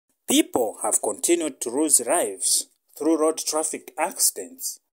People have continued to lose lives through road traffic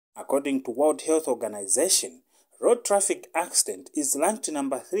accidents. According to World Health Organization, road traffic accident is ranked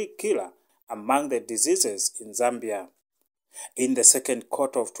number 3 killer among the diseases in Zambia. In the second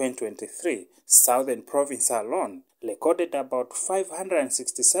quarter of 2023, Southern Province alone recorded about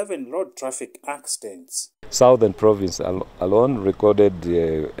 567 road traffic accidents. Southern Province alone recorded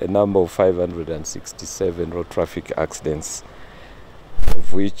a number of 567 road traffic accidents,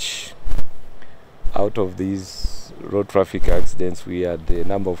 of which out of these road traffic accidents we had a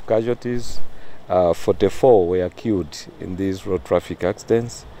number of casualties. 44 were killed in these road traffic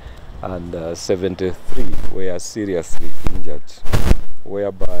accidents, and 73 were seriously injured,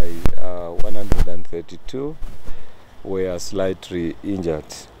 whereby 132 were slightly injured.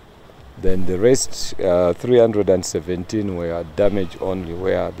 Then the rest, 317 were damage only,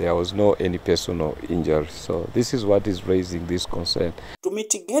 where there was no any personal injury. So this is what is raising this concern. To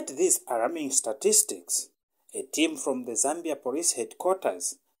mitigate these alarming statistics, a team from the Zambia Police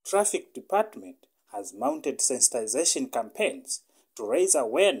Headquarters Traffic Department has mounted sensitization campaigns to raise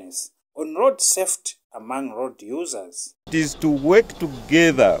awareness on road safety among road users. It is to work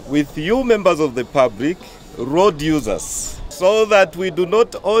together with you members of the public, road users, so that we do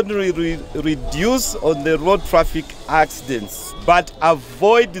not only reduce on the road traffic accidents, but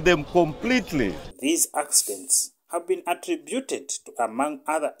avoid them completely. These accidents have been attributed to, among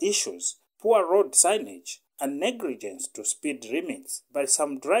other issues, poor road signage and negligence to speed limits by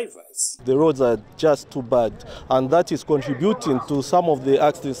some drivers. The roads are just too bad, and that is contributing to some of the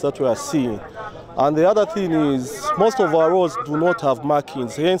accidents that we are seeing. And the other thing is, most of our roads do not have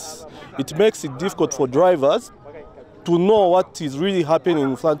markings, hence it makes it difficult for drivers to know what is really happening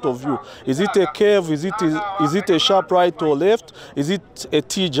in front of you. Is it a curve? Is it a sharp right or left? Is it a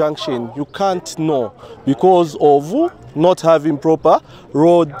T-junction? You can't know because of not having proper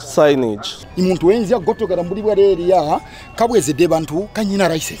road signage. Imuntu wenzi agotokera muri bwa area kabwezede bantu kanyina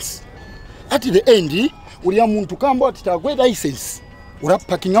license. At the end uriya muntu kamba atitagwe license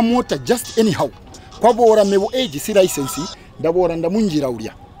urapakinga mota just anyhow. Kwabora mebo age si license ndabora ndamunjira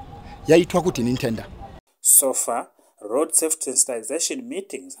uriya. Yaitwa kuti Nintendo. So far, road safety sensitization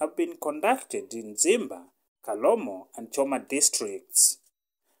meetings have been conducted in Zimba, Kalomo and Choma districts.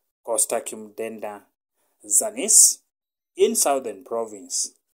 Costa Kimdenda, Zanis, in Southern Province.